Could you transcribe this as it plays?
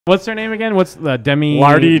What's her name again? What's the Demi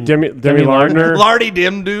Lardner? Lardy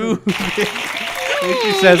Dimdo.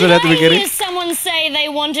 She says it at the beginning. Hear someone say they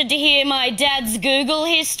wanted to hear my dad's Google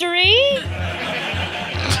history.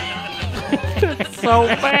 So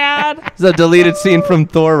bad. It's a deleted scene from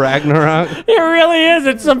Thor Ragnarok. It really is.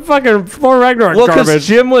 It's some fucking Thor Ragnarok because garbage.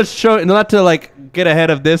 Jim was showing, not to like get ahead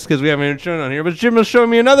of this because we haven't even shown it on here, but Jim was showing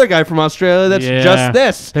me another guy from Australia that's just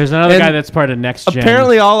this. There's another guy that's part of Next Gen.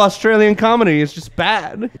 Apparently all Australian comedy is just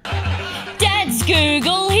bad. Dad's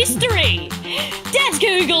Google history. Dad's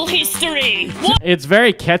Google history. What? It's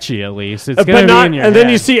very catchy, at least. It's but gonna not, be in your and head.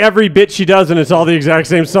 then you see every bit she does, and it's all the exact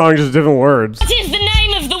same song, just different words. What is the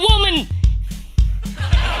name of the woman?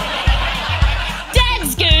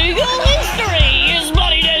 Dad's Google history is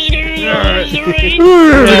bloody Dad's Google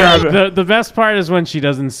history. The best part is when she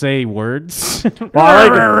doesn't say words.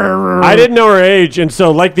 Well, I didn't know her age, and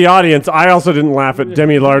so, like the audience, I also didn't laugh at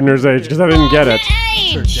Demi Lardner's age because I didn't get it.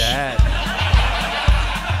 It's her dad.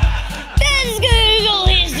 Dad's Google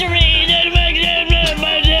history.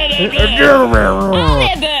 Are there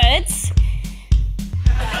birds?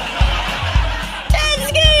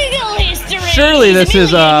 Dad's Google history. Surely this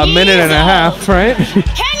is a minute and a half, right? Can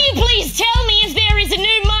you please tell me if there is a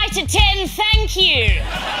new Mitre 10? Thank you.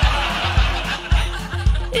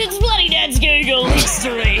 It's bloody Dad's Google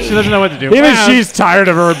history. She doesn't know what to do. Even she's tired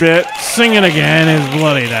of her bit. Singing again is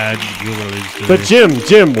bloody Dad's Google history. But Jim.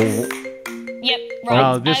 Yep,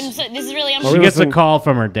 right. This is really... she gets a call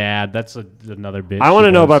from her dad. That's another bit. I want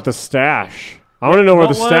to know about the stash. I want to know where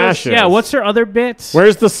the stash is. Yeah, what's her other bit?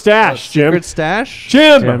 Where's the stash, Jim? Secret stash?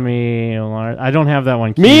 Jim! Demi Lardner. I don't have that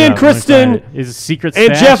one. Me and Kristen is a secret stash.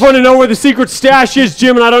 and Jeff want to know where the secret stash is,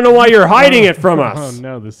 Jim, and I don't know why you're hiding it from us. Oh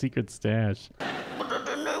no, the secret stash.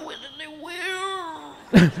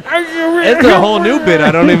 It's a whole new bit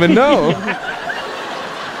I don't even know.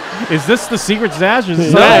 Is this the secret stash? Or is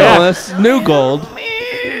this No, that's new gold.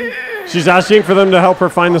 She's asking for them to help her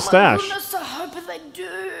find the stash.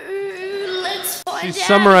 She's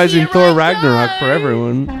summarizing Thor Ragnarok for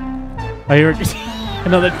everyone. I hear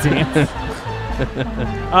another dance.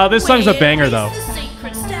 This song's a banger, though. The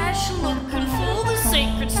secret stash, looking for the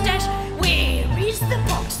secret stash. Where is the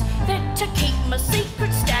box that to keep my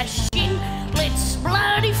secret stash in? Let's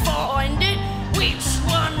bloody find it. Which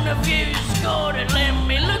one of you's got it? Let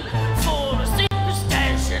me look for the secret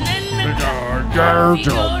stash and then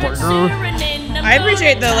I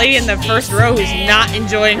appreciate the lady in the first row who's not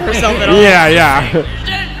enjoying herself at all. Yeah.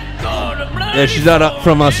 Yeah, she's not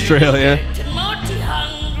from Australia.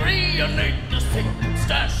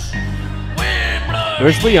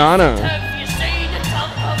 Where's Liana?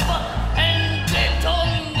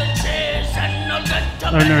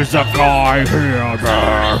 And there's a guy here.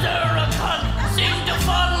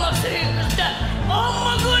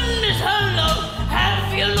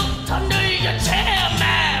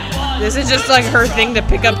 This is just like her thing to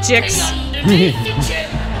pick up chicks. She's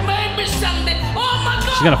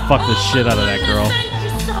gonna fuck the shit out of that girl.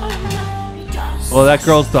 Well, that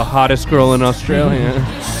girl's the hottest girl in Australia.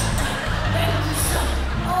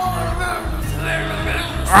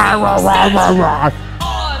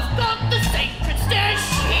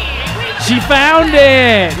 She found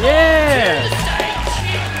it! Yeah!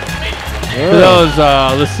 For those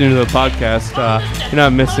listening to the podcast, you're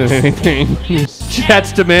not missing anything.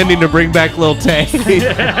 Chat's demanding to bring back Lil Tay.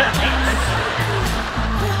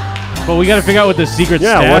 But we gotta figure out what the secret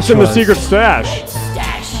stash Yeah, what's in the was. secret stash?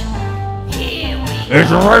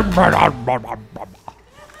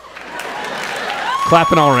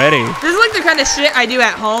 Clapping already. This is like the kind of shit I do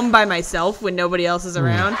at home by myself when nobody else is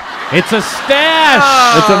around. It's a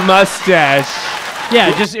stash! It's a mustache.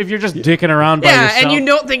 Yeah, just if you're just dicking around by yourself. And you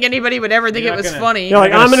don't think anybody would ever think it was funny. Yeah,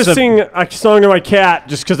 like, I'm going to sing a song to my cat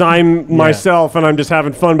just because I'm myself and I'm just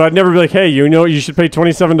having fun, but I'd never be like, hey, you know what you should pay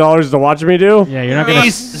 $27 to watch me do? Yeah, you're not going to...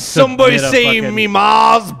 Somebody say me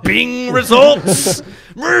ma's Bing results.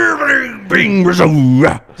 Bing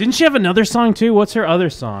results. Didn't she have another song, too? What's her other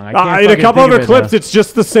song? I can't In a fucking couple think other of it clips, now. it's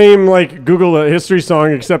just the same, like, Google history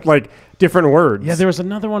song, except, like, different words. Yeah, there was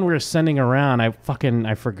another one we were sending around. I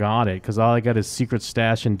forgot it because all I got is secret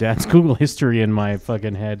stash and Dad's Google history in my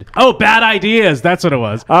fucking head. Oh, Bad Ideas. That's what it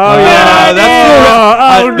was. Oh, yeah.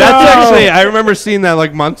 That's actually, I remember seeing that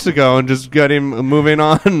like months ago and just getting moving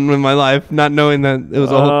on with my life, not knowing that it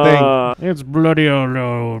was a whole thing. It's bloody oh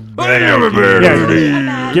no.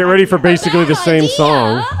 Yeah, get ready for basically the same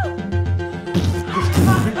song.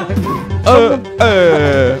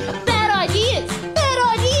 Bad ideas.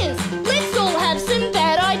 Bad ideas. Let's all have some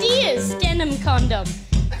bad ideas. Denim condom.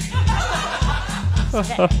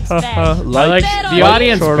 Like the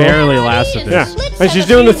audience barely laughs at this. Yeah, and she's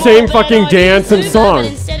doing the same fucking dance and song.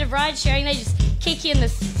 Instead ride sharing, they just kick you in the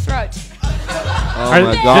throat. Oh my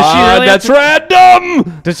Does she god, really that's have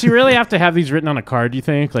random. Does she really have to have these written on a card, do you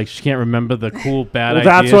think? Like, she can't remember the cool bad Well,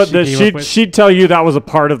 ideas that's what she came up with? she'd tell you that was a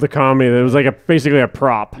part of the comedy. That it was like basically a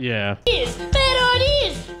prop. Yeah. Bad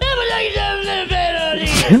ideas! Bad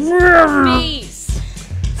ideas! Bees.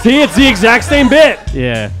 See, it's the exact same bit.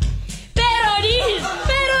 Yeah. Bad ideas!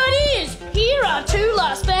 Bad ideas! Here are 2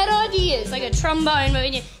 last bad ideas. Like a trombone, but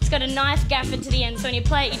it's got a knife gaff into the end, so when you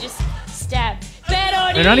play it, you just stab. Bad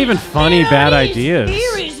ideas! They're not even funny bad ideas.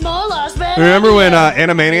 Here is my last bad Remember when idea.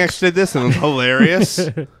 Animaniacs did this and it was hilarious?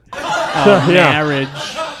 Oh, Yeah. marriage.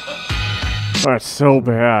 Oh, it's so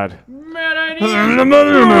bad.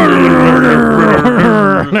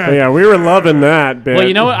 Yeah, we were loving that bit. Well,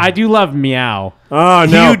 you know what? I do love Meow. Oh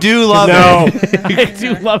no, You do love no, it. I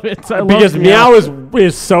do love it. I love because Meow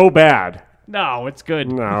is so bad. No, it's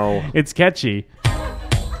good. No, It's catchy.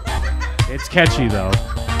 It's catchy, though.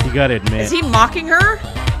 You gotta admit. Is he mocking her?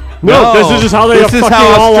 no, this is just how they This is fucking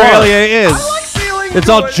how all Australia are. is. It's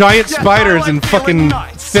all giant spiders and fucking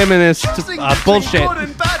feminist bullshit.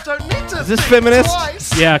 Is this feminist?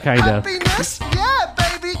 Yeah, kinda. Yeah,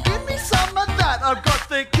 baby, give me some of that. I've got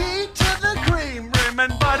the key to the cream room,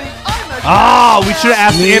 and buddy, I'm a Oh, we should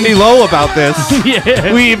have asked Andy Lowe about this.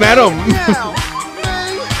 Yeah. We met him. meow,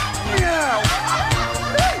 meow, meow.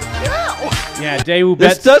 Yeah, Daewoo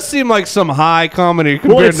This Bet. does seem like some high comedy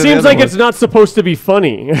compared Well, it to the seems other like ones. it's not supposed to be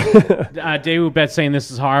funny. Daewoo Bet saying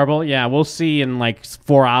this is horrible. Yeah, we'll see in like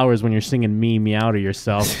 4 hours when you're singing Me Meow to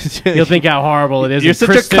yourself. You'll think how horrible it is. You're And such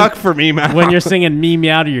Kristen, a cuck for me, man. when you're singing Me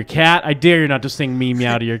Meow to your cat. I dare you not to sing Me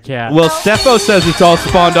Meow to your cat. Well, Steffo says it's all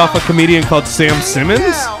spawned off a comedian called Sam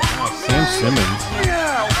Simmons. Sam Simmons.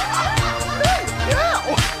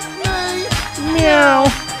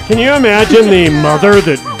 Can you imagine the mother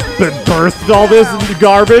that birthed all this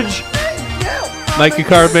garbage? Mikey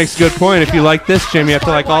Card makes a good point. If you like this, Jim, you have to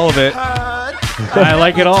like all of it. I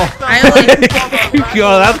like it all. I like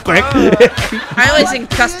Oh, that's quick. I only sing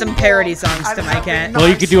custom parody songs to my cat. Well,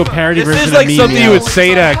 you could do a parody This version is like of Me something Meow. you would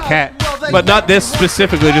say to a cat, but not this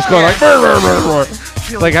specifically. Just going like, "Brr, brr, brr,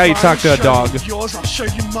 brr." Like how you talk to a dog. But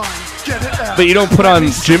you don't put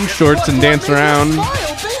on gym shorts and dance around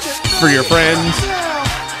for your friends.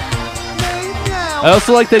 I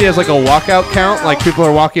also like that he has like a walkout count. Like people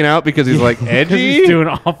are walking out because he's like edgy. He's doing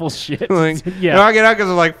awful shit. Like, Yeah. I get out because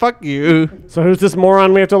I'm like, fuck you. So who's this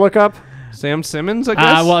moron we have to look up? Sam Simmons, I guess.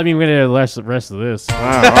 Well, I mean, we're gonna do the rest of this.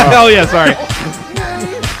 Oh yeah, sorry.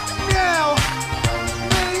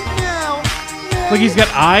 Look, he's got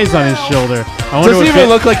eyes on his shoulder. I wonder Doesn't what even bit-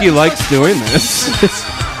 look like he likes doing this.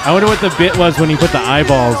 I wonder what the bit was when he put the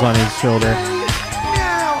eyeballs on his shoulder.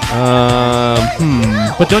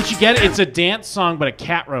 But don't you get it? It's a dance song, but a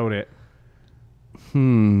cat wrote it.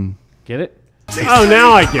 Get it? Oh,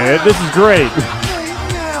 now I get it. This is great.